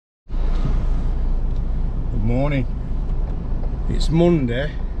morning. It's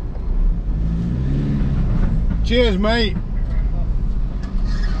Monday. Cheers, mate.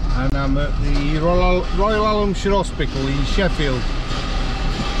 And I'm at the Royal Hallamshire Hospital in Sheffield.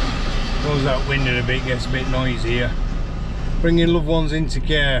 Close that window a bit, gets a bit noisy here. Bringing loved ones into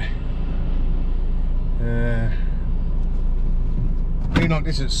care.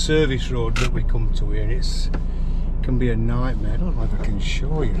 This is service road that we come to here, and it can be a nightmare. I don't know if I can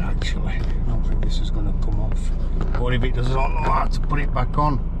show you actually. I don't think this is going to come off. Or if it does, I don't know how to put it back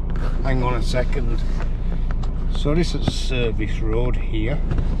on. Hang on a second. So this is service road here,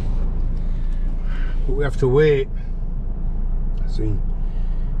 but we have to wait. See,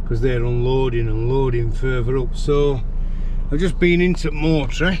 because they're unloading and loading further up. So I've just been into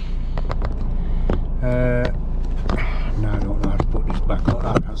Moultrie. Now I don't know how to put this back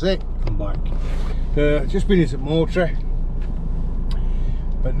on. That's it. I'm back. Just been into Moultrie,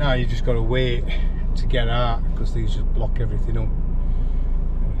 but now you just got to wait to get out because these just block everything up.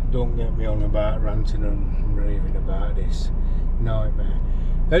 Don't get me on about ranting and raving about this nightmare.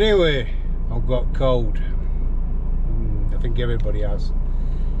 Anyway, I've got cold. I think everybody has.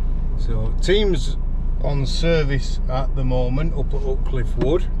 So team's on service at the moment up at Uckliffe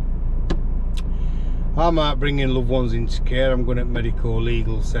Wood. I'm out bringing loved ones into care. I'm going to Medico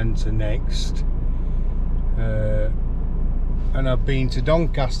Legal Centre next. And I've been to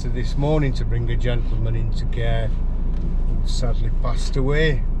Doncaster this morning to bring a gentleman into care who sadly passed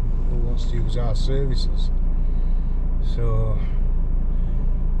away, who wants to use our services. So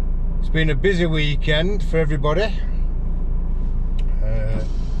it's been a busy weekend for everybody.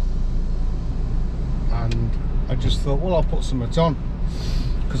 And I just thought, well, I'll put something on,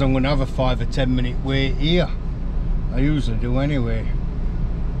 because I'm going to have a 5 or 10 minute wait here. I usually do anyway.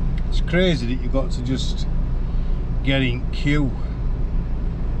 It's crazy that you've got to just get in queue.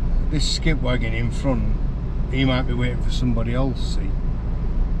 This skip wagon in front, he might be waiting for somebody else, see.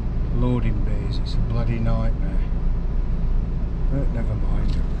 Loading bays, it's a bloody nightmare. But never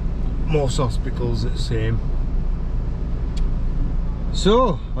mind. Most hospitals are the same.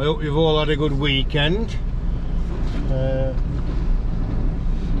 So, I hope you've all had a good weekend.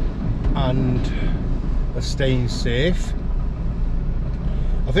 And are staying safe.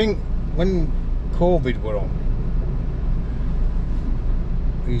 I think when COVID were on,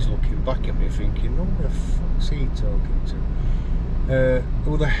 he's looking back at me thinking, who the fuck's he talking to?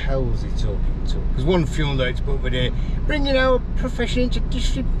 Who the hell's he talking to? Because one film that it's put over there, bringing our profession into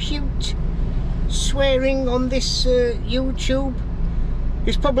disrepute, swearing on this YouTube.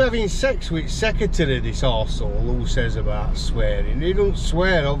 He's probably having sex with secretary, this arsehole who says about swearing. He don't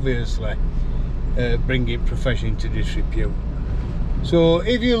swear, obviously. Bringing profession into disrepute. So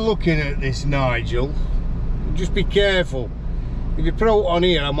if you're looking at this, Nigel, just be careful. If you put out on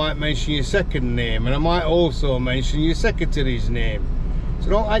here, I might mention your second name, and I might also mention your secretary's name. So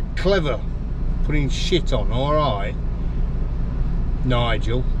don't act clever putting shit on, alright,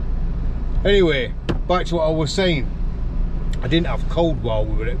 Nigel? Anyway, back to what I was saying. I didn't have cold while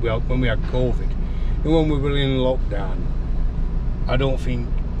when we had COVID. And when we were in lockdown, I don't think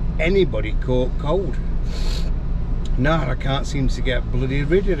anybody caught cold. Now I can't seem to get bloody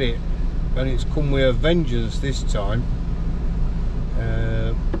rid of it, and it's come with a vengeance this time.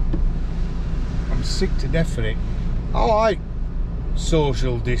 I'm sick to death of it. I like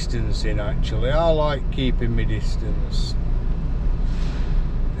social distancing actually. I like keeping my distance.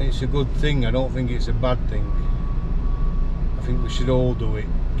 It's a good thing. I don't think it's a bad thing. I think we should all do it.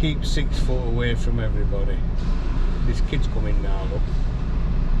 Keep 6 foot away from everybody. This kid's coming now, look.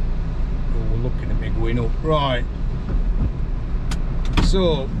 Oh, we're looking at me going up. Right.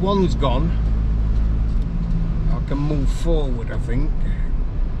 So, one's gone. I can move forward, I think.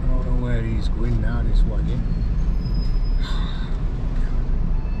 I don't know where he's going now, this wagon.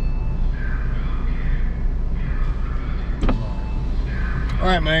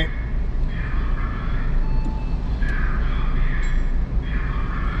 Alright, mate.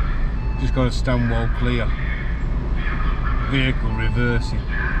 Just got to stand well clear. Vehicle reversing.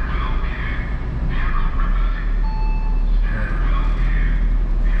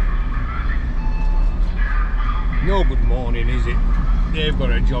 No good morning, is it? They've got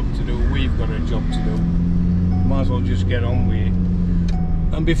a job to do, we've got a job to do. Might as well just get on with it.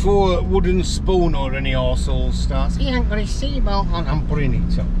 And before Wooden Spoon or any arsehole starts, he ain't got his seatbelt on, I'm putting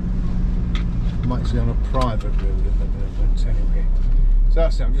it on. I'm actually on a private road at the moment, anyway. So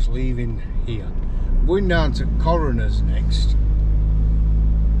that's it, I'm just leaving here. I'm going down to Coroner's next.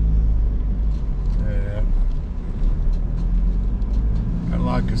 And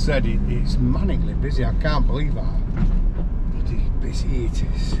like I said, it's manically busy. I can't believe how bloody busy it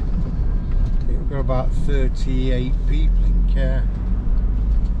is. think we've got about 38 people in care.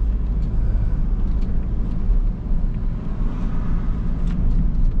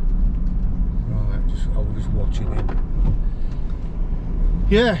 I was watching him.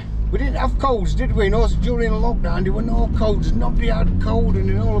 Yeah, we didn't have colds, did we? No, during the lockdown there were no colds. Nobody had cold, and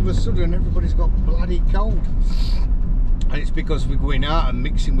then all of a sudden everybody's got bloody cold. And it's because we're going out and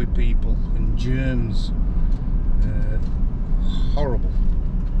mixing with people and germs. Horrible.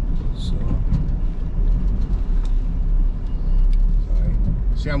 So, sorry.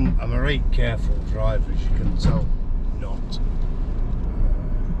 See, I'm a very careful driver, as you can tell. Not.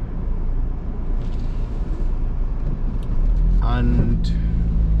 And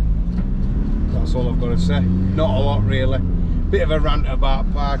that's all I've got to say. Not a lot really. Bit of a rant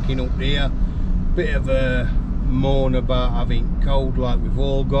about parking up here. Bit of a moan about having cold like we've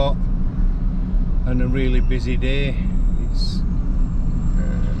all got. And a really busy day. It's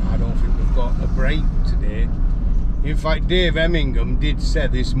I don't think we've got a break today. In fact, Dave Hemmingham did say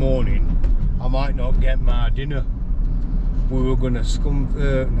this morning I might not get my dinner. We were going to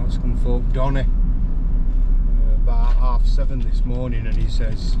Scunthorpe Donny about 7:30 this morning, and he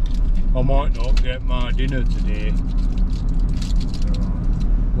says I might not get my dinner today.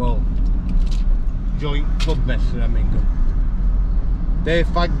 Well, joint club mess at Hemmingham. They're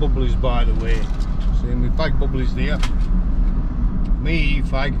fag bubblers, by the way. Same with fag bubblers there. Me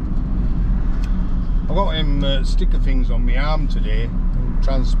fag. I got them sticker things on my arm today,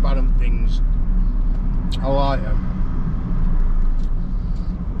 transparent things. I like them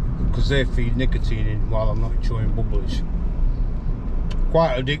because they feed nicotine in while I'm not chewing bubblers.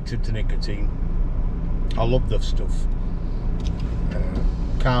 Quite addicted to nicotine. I love the stuff.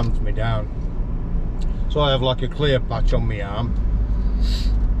 Calms me down. So I have like a clear patch on my arm,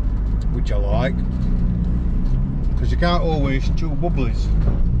 which I like, because you can't always chew bubblers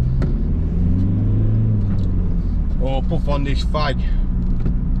or puff on this fag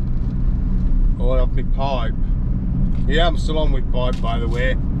or have my pipe. Yeah, I'm still on with pipe, by the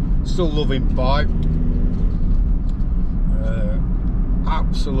way. Still loving pipe.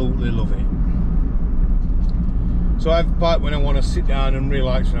 Absolutely love it. So I have a pipe when I want to sit down and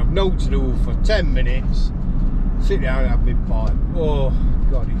relax and have no to do for 10 minutes. Sit down and have my pipe. Oh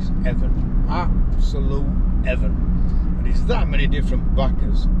God, it's heaven. Absolute heaven. And there's that many different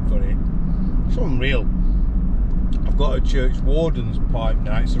backers for it. It's unreal. I've got a church warden's pipe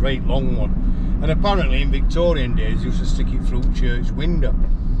now. It's a very long one. And apparently in Victorian days they used to stick it through church window.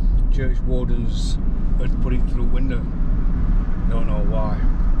 Church wardens had put it through window. Don't know why.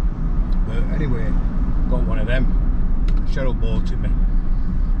 But anyway, got one of them. Cheryl bought it me.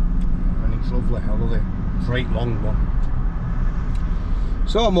 And it's lovely, I love it. Great long one.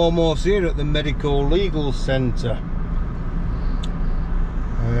 So I'm almost here at the Medical Legal Centre.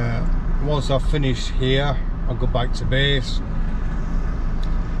 Once I finish here, I'll go back to base.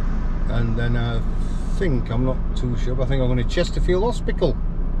 And then I think, I'm not too sure, but I think I'm going to Chesterfield Hospital.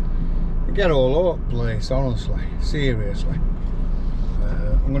 I get all over the place, honestly, seriously.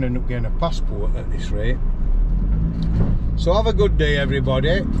 I'm going to end up getting a passport at this rate. So have a good day,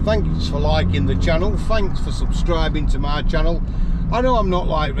 everybody. Thanks for liking the channel. Thanks for subscribing to my channel. I know I'm not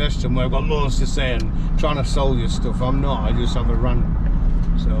like the rest of them where I've got loads to say and trying to sell you stuff. I'm not, I just have a rant.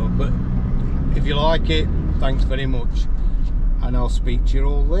 So, but if you like it, thanks very much. And I'll speak to you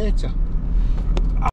all later.